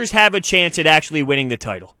Sixers have a chance at actually winning the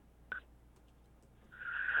title?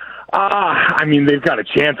 I mean, they've got a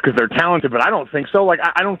chance because they're talented, but I don't think so. Like,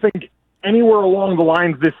 I don't think anywhere along the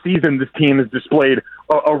lines this season this team has displayed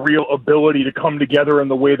a real ability to come together in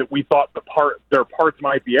the way that we thought their parts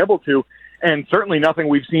might be able to. And certainly nothing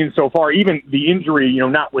we've seen so far, even the injury,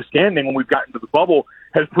 notwithstanding when we've gotten to the bubble,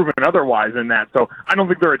 has proven otherwise in that. So I don't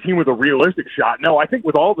think they're a team with a realistic shot. No, I think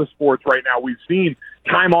with all the sports right now we've seen,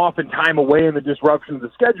 time off and time away in the disruption of the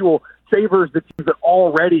schedule favors the teams that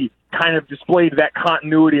already kind of displayed that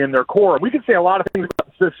continuity in their core. We could say a lot of things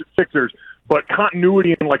about the Sixers, but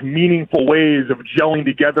continuity in like meaningful ways of gelling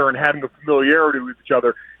together and having a familiarity with each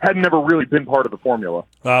other had never really been part of the formula.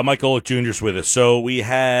 Mike Golick Jr.'s with us. So we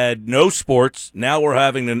had no sports. Now we're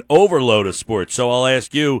having an overload of sports. So I'll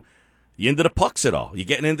ask you into the pucks at all? You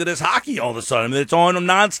getting into this hockey all of a sudden? I mean, it's on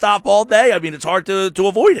nonstop all day. I mean, it's hard to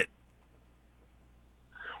avoid it.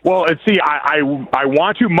 Well, see, I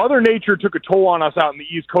want to. Mother Nature took a toll on us out in the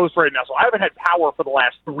East Coast right now, so I haven't had power for the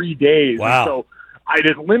last 3 days. Wow. So I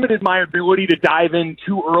just limited my ability to dive in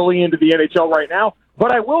too early into the NHL right now.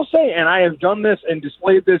 But I will say, and I have done this and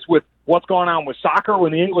displayed this with what's going on with soccer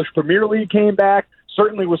when the English Premier League came back,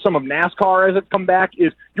 certainly with some of NASCAR as it's come back,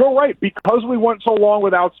 is you're right, because we went so long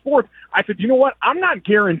without sports, I said, you know what, I'm not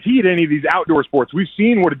guaranteed any of these outdoor sports. We've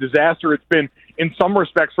seen what a disaster it's been in some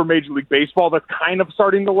respects for Major League Baseball. That's kind of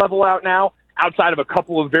starting to level out now, outside of a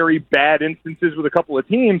couple of very bad instances with a couple of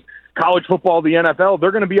teams. College football, the NFL,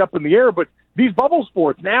 they're going to be up in the air, but these bubble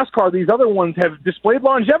sports, NASCAR, these other ones have displayed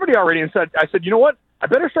longevity already. And I said, you know what, I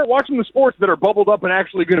better start watching the sports that are bubbled up and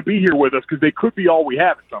actually going to be here with us, because they could be all we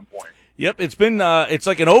have at some point. Yep, it's been it's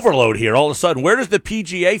like an overload here all of a sudden. Where does the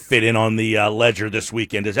PGA fit in on the ledger this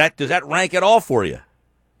weekend? Does that rank at all for you?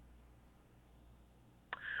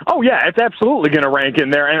 Oh, yeah, it's absolutely going to rank in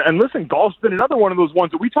there. And listen, golf's been another one of those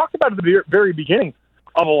ones that we talked about at the very beginning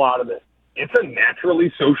of a lot of this. It's a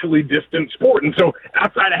naturally socially distant sport. And so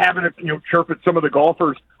outside of having to chirp at some of the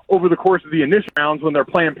golfers over the course of the initial rounds when they're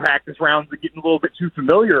playing practice rounds and getting a little bit too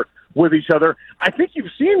familiar with each other, I think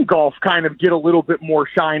you've seen golf kind of get a little bit more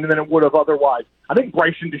shine than it would have otherwise. I think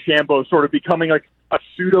Bryson DeChambeau is sort of becoming like a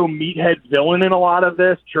pseudo meathead villain in a lot of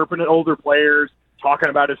this, chirping at older players, talking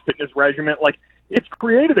about his fitness regimen. Like, it's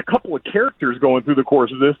created a couple of characters going through the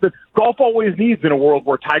course of this that golf always needs in a world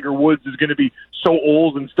where Tiger Woods is going to be so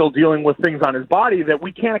old and still dealing with things on his body that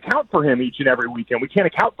we can't account for him each and every weekend. We can't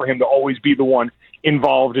account for him to always be the one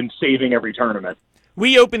involved in saving every tournament.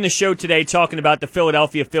 We opened the show today talking about the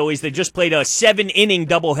Philadelphia Phillies. They just played a 7-inning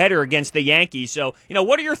doubleheader against the Yankees. So,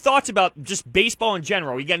 what are your thoughts about just baseball in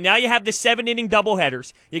general? Now you have the 7-inning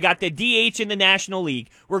doubleheaders. You got the DH in the National League.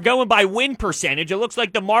 We're going by win percentage. It looks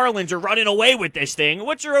like the Marlins are running away with this thing.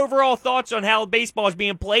 What's your overall thoughts on how baseball is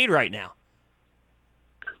being played right now?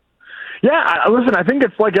 Yeah, listen, I think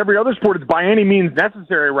it's like every other sport. It's by any means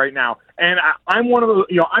necessary right now. And I'm one of those,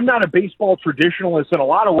 I'm not a baseball traditionalist in a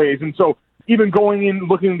lot of ways. And so even going in,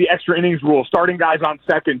 looking at the extra innings rule, starting guys on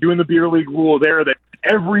second, doing the beer league rule there that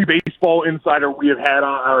every baseball insider we have had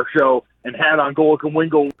on our show and had on Golick and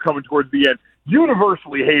Wingo coming towards the end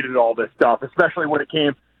universally hated all this stuff, especially when it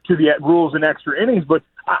came to the rules and extra innings. But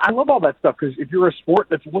I love all that stuff because if you're a sport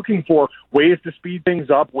that's looking for ways to speed things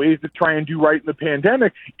up, ways to try and do right in the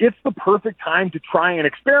pandemic, it's the perfect time to try and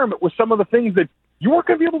experiment with some of the things that you weren't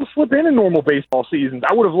going to be able to slip in normal baseball seasons.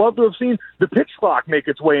 I would have loved to have seen the pitch clock make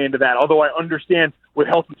its way into that, although I understand with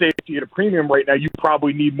health and safety at a premium right now, you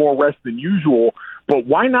probably need more rest than usual. But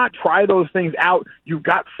why not try those things out? You've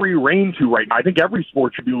got free reign to right now. I think every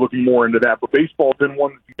sport should be looking more into that, but baseball's been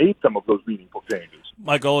one that made some of those meaningful changes.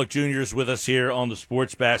 Mike Golick Jr. is with us here on the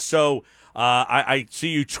Sports Bash. So I see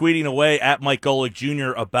you tweeting away at Mike Golick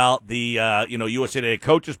Jr. about the USA Today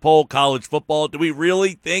coaches poll, college football. Do we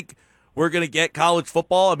really think we're going to get college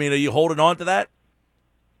football? I mean, are you holding on to that?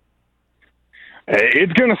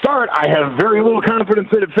 It's going to start. I have very little confidence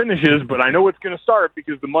that it finishes, but I know it's going to start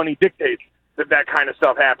because the money dictates that kind of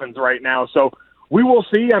stuff happens right now. So we will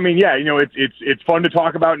see. I mean, yeah, it's fun to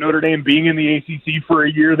talk about Notre Dame being in the ACC for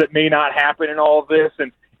a year that may not happen in all of this,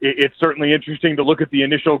 and it's certainly interesting to look at the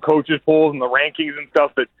initial coaches polls and the rankings and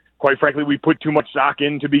stuff that, quite frankly, we put too much stock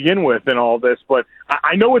in to begin with in all this. But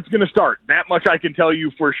I know it's going to start. That much I can tell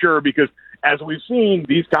you for sure because, as we've seen,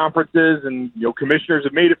 these conferences and commissioners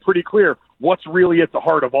have made it pretty clear what's really at the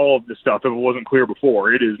heart of all of this stuff if it wasn't clear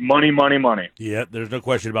before. It is money, money, money. Yeah, there's no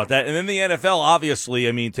question about that. And then the NFL, obviously,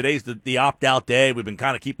 I mean, today's the opt-out day. We've been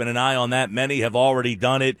kind of keeping an eye on that. Many have already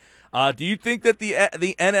done it. Do you think that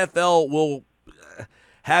the NFL will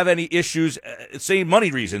have any issues, same money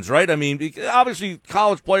reasons, right? I mean, obviously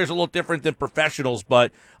college players are a little different than professionals,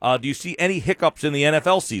 but do you see any hiccups in the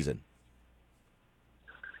NFL season?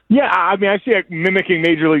 Yeah, I mean, I see it mimicking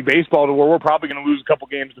Major League Baseball to where we're probably going to lose a couple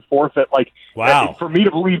games to forfeit. Wow. For me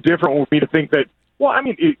to believe different would be to think that, well, I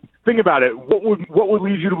mean, think about it. What would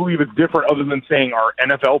lead you to believe it's different other than saying are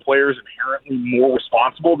NFL players inherently more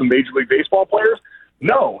responsible than Major League Baseball players?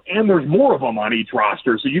 No, and there's more of them on each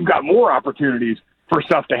roster, so you've got more opportunities for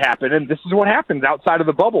stuff to happen, and this is what happens outside of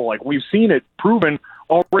the bubble. Like, we've seen it proven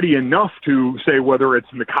already enough to say whether it's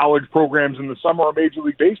in the college programs in the summer or Major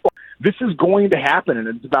League Baseball, this is going to happen, and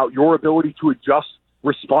it's about your ability to adjust,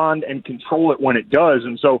 respond, and control it when it does.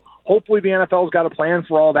 And so hopefully the NFL's got a plan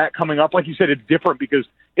for all that coming up. Like you said, it's different because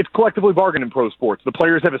it's collectively bargained in pro sports. The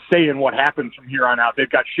players have a say in what happens from here on out. They've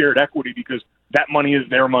got shared equity because that money is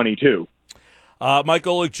their money too. Mike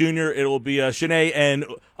Golick Jr., it will be Shanae and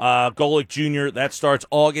Golick Jr. That starts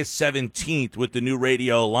August 17th with the new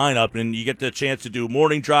radio lineup, and you get the chance to do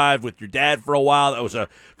morning drive with your dad for a while. That was a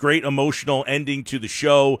great emotional ending to the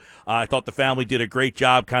show. I thought the family did a great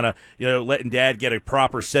job kind of letting dad get a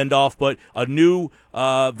proper send-off, but a new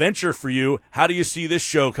venture for you. How do you see this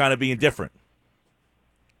show kind of being different?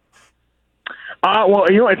 Well,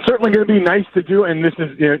 it's certainly going to be nice to do, and this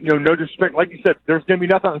is, no disrespect. Like you said, there's going to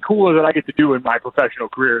be nothing cooler that I get to do in my professional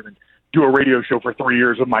career than do a radio show for 3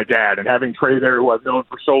 years with my dad. And having Trey there, who I've known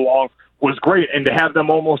for so long, was great. And to have them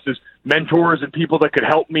almost as mentors and people that could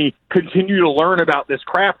help me continue to learn about this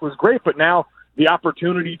craft was great. But now the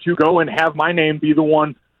opportunity to go and have my name be the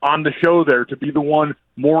one on the show there, to be the one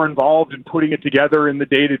more involved in putting it together in the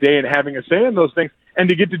day-to-day and having a say in those things, and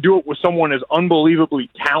to get to do it with someone as unbelievably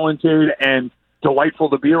talented and delightful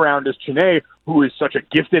to be around as Chene, who is such a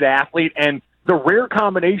gifted athlete, and the rare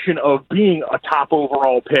combination of being a top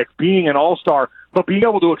overall pick, being an all-star, but being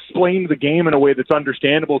able to explain the game in a way that's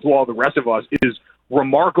understandable to all the rest of us is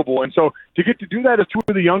remarkable. And so to get to do that as two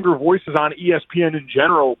of the younger voices on ESPN in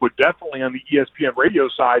general, but definitely on the ESPN radio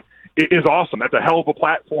side, it is awesome. That's a hell of a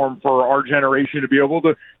platform for our generation to be able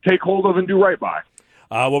to take hold of and do right by.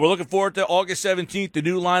 Well, we're looking forward to August 17th. The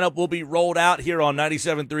new lineup will be rolled out here on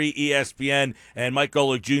 97.3 ESPN, and Mike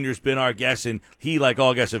Golick Jr. has been our guest, and he, like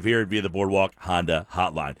all guests, have here via the Boardwalk Honda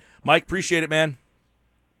Hotline. Mike, appreciate it, man.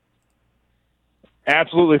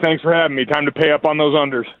 Absolutely. Thanks for having me. Time to pay up on those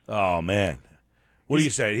unders. Oh, man. What do you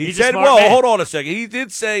say? He he's a said, smart well, man. hold on a second. He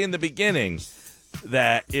did say in the beginning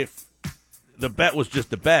that if the bet was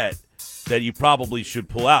just a bet, that you probably should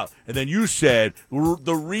pull out. And then you said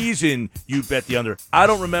the reason you bet the under. I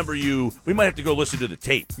don't remember you. We might have to go listen to the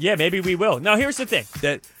tape. Yeah, maybe we will. Now, here's the thing.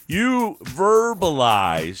 That you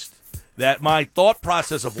verbalized that my thought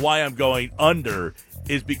process of why I'm going under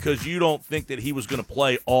is because you don't think that he was going to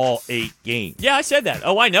play all 8 games. Yeah, I said that.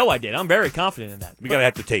 Oh, I know I did. I'm very confident in that. We got to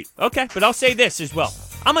have the tape. Okay, but I'll say this as well.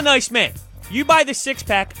 I'm a nice man. You buy the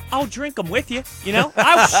 6-pack, I'll drink them with you. You know,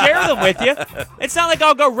 I'll share them with you. It's not like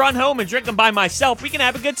I'll go run home and drink them by myself. We can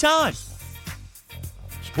have a good time.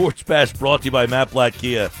 Sports Bash brought to you by Matt Black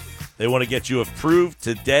Kia. They want to get you approved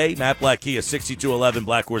today. Matt Black Kia, 6211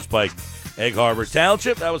 Black Horse Pike, Egg Harbor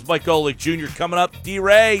Township. That was Mike Golick Jr. Coming up,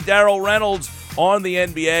 D-Ray, Darryl Reynolds on the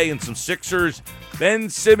NBA and some Sixers. Ben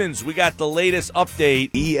Simmons, we got the latest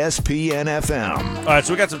update. ESPN FM. All right,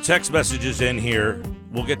 so we got some text messages in here.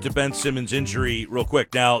 We'll get to Ben Simmons' injury real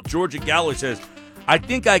quick. Now, Georgia Gallery says, I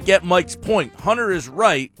think I get Mike's point. Hunter is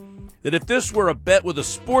right that if this were a bet with a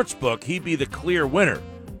sports book, he'd be the clear winner.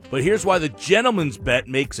 But here's why the gentleman's bet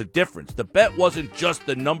makes a difference. The bet wasn't just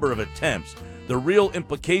the number of attempts. The real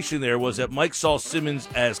implication there was that Mike saw Simmons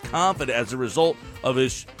as confident as a result of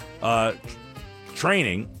his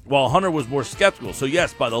training, while Hunter was more skeptical. So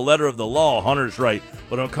yes, by the letter of the law, Hunter's right.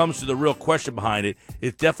 But when it comes to the real question behind it,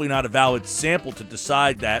 it's definitely not a valid sample to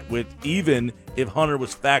decide that with, even if Hunter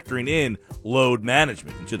was factoring in load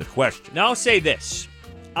management into the question. Now, I'll say this.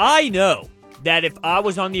 I know that if I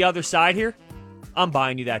was on the other side here, I'm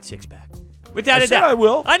buying you that 6-pack. Without I a said doubt. I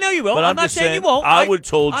will. I know you will. But I'm not just saying you won't. I would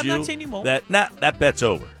told I'm you not saying you won't. that that bet's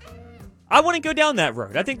over. I wouldn't go down that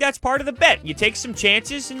road. I think that's part of the bet. You take some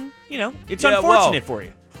chances and, you know, it's Yeah, unfortunate for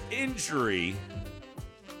you. Injury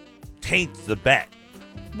taints the bet.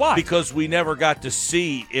 Why? Because we never got to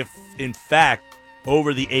see if, in fact,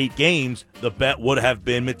 over the 8 games, the bet would have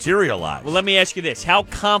been materialized. Well, let me ask you this. How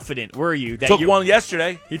confident were you that Took one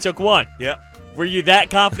yesterday. He took one. Yeah. Were you that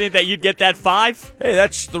confident that you'd get that 5? Hey,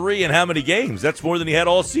 that's 3 in how many games? That's more than he had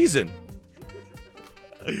all season.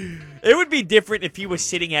 It would be different if he was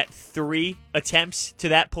sitting at 3 attempts to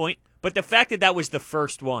that point. But the fact that that was the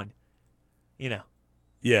first one, you know.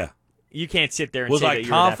 Yeah. You can't sit there and Was say I that you're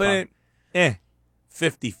confident?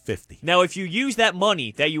 50-50. Now, if you use that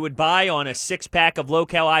money that you would buy on a 6-pack of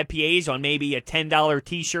low-cal IPAs on maybe a $10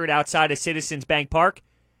 T-shirt outside of Citizens Bank Park,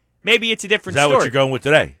 maybe it's a different Is that story. what you're going with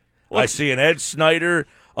today? Well, I see an Ed Snyder,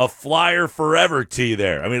 a Flyer Forever tee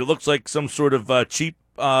there. I mean, it looks like some sort of cheap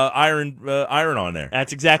iron on there.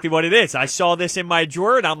 That's exactly what it is. I saw this in my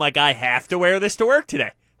drawer, and I'm like, I have to wear this to work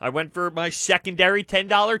today. I went for my secondary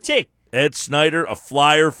 $10 tee. Ed Snyder, a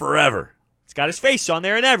Flyer Forever. It's got his face on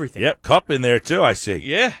there and everything. Yep, cup in there too, I see.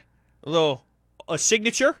 Yeah. A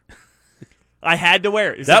signature. I had to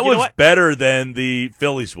wear it. That was was better than the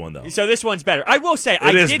Phillies one, though. So this one's better. I will say,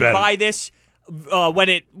 I is did better. buy this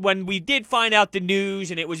when we did find out the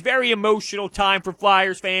news, and it was very emotional time for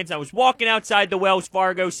Flyers fans. I was walking outside the Wells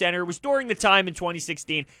Fargo Center. It was during the time in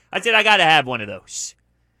 2016. I said, I got to have one of those.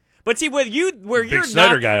 But see, where you're Big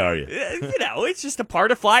Snyder not, guy, are you? You know, it's just a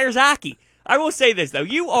part of Flyers hockey. I will say this, though.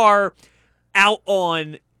 You are out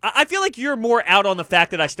on... I feel like you're more out on the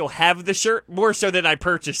fact that I still have the shirt, more so than I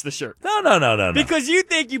purchased the shirt. No. Because you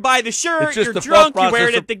think you buy the shirt, It's just you're the drunk, thought you wear it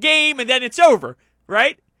process at the game, and then it's over,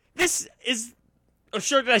 right? This is a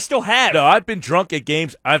shirt that I still have. No, I've been drunk at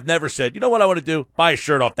games. I've never said, you know what I want to do? Buy a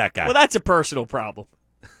shirt off that guy. Well, that's a personal problem.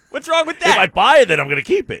 What's wrong with if I that? buy it, then I'm going to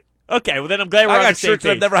keep it. Okay, well, then I'm glad we're I on got the same shirts that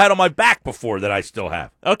I've page. never had on my back before that I still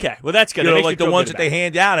have. Okay, well, that's good. You That know, makes like me the feel ones good that they about it.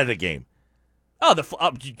 hand out at a game. Oh,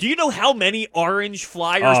 do you know how many orange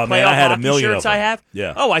Flyers Oh, playoff man, I had a hockey million shirts of them. I have?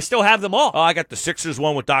 Yeah. Oh, I still have them all. Oh, I got the Sixers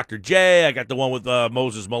one with Dr. J. I got the one with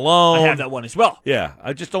Moses Malone. I have that one as well. Yeah,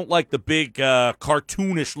 I just don't like the big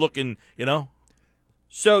cartoonish looking, you know.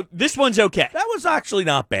 So this one's okay. That was actually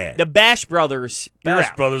not bad. The Bash Brothers. you're Bash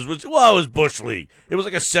out. Brothers was, well, it was Bush League. It was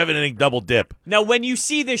like a 7-inning double dip. Now, when you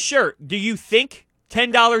see this shirt, do you think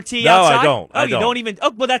 $10 tee No, I outside? don't. Oh, I you don't. don't even. Oh,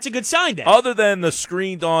 well, that's a good sign then. Other than the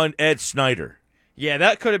screened on Ed Snyder. Yeah,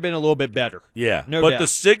 that could have been a little bit better. Yeah, No but doubt. the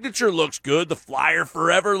signature looks good. The Flyer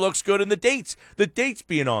Forever looks good, and the dates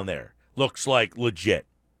being on there looks like legit.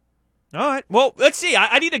 All right. Well, let's see.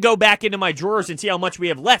 I need to go back into my drawers and see how much we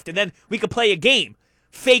have left, and then we could play a game.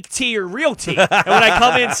 Fake tea or real tea. And when I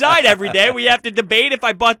come inside every day, we have to debate if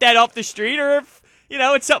I bought that off the street or if,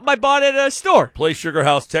 it's something I bought at a store. Play Sugar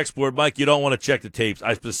House text board, Mike. You don't want to check the tapes.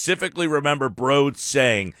 I specifically remember Brodes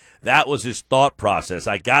saying that was his thought process.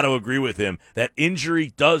 I got to agree with him that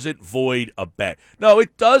injury doesn't void a bet. No,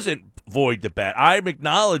 it doesn't void the bet. I'm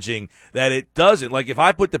acknowledging that it doesn't. Like if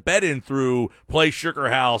I put the bet in through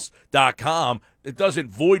playsugarhouse.com, it doesn't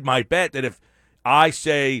void my bet. That if I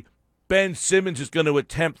say Ben Simmons is going to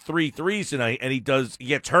attempt 3 threes tonight and he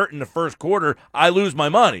gets hurt in the first quarter, I lose my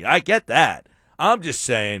money. I get that. I'm just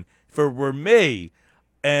saying, for me,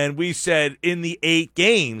 and we said in the 8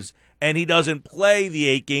 games, and he doesn't play the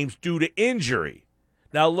 8 games due to injury.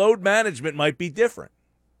 Now, load management might be different.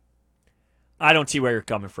 I don't see where you're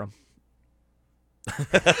coming from.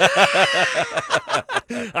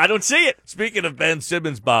 I don't see it. Speaking of Ben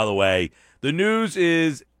Simmons, by the way, the news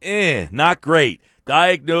is not great.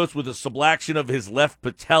 Diagnosed with a subluxation of his left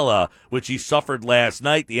patella, which he suffered last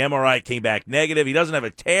night. The MRI came back negative. He doesn't have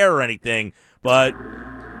a tear or anything, but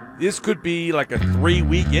this could be like a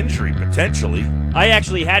 3-week injury, potentially. I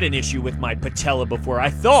actually had an issue with my patella before.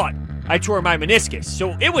 I thought I tore my meniscus.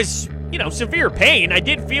 So it was, severe pain. I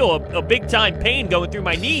did feel a big-time pain going through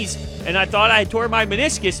my knees, and I thought I tore my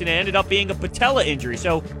meniscus, and it ended up being a patella injury.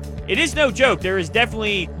 So it is no joke. There is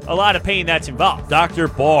definitely a lot of pain that's involved. Dr.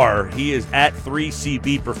 Barr, he is at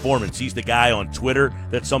 3CB Performance. He's the guy on Twitter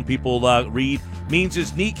that some people read. Means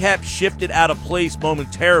his kneecap shifted out of place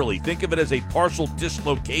momentarily. Think of it as a partial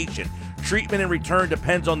dislocation. Treatment and return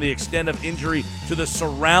depends on the extent of injury to the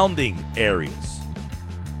surrounding areas.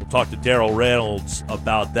 We'll talk to Daryl Reynolds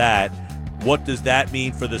about that. What does that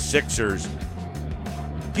mean for the Sixers?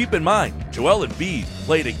 Keep in mind, Joel Embiid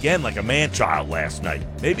played again like a man-child last night.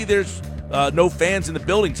 Maybe there's no fans in the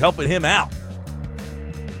buildings helping him out.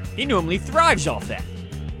 He normally thrives off that.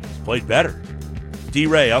 He's played better.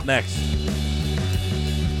 D-Ray up next.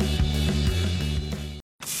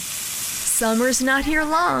 Summer's not here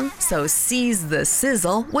long, so seize the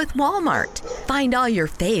sizzle with Walmart. Find all your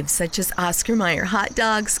faves such as Oscar Mayer hot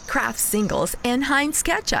dogs, Kraft Singles, and Heinz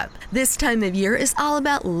ketchup. This time of year is all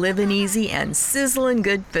about living easy and sizzling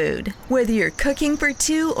good food. Whether you're cooking for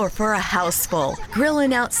 2 or for a house full,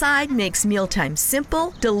 grilling outside makes mealtime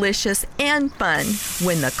simple, delicious, and fun.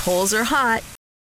 When the coals are hot,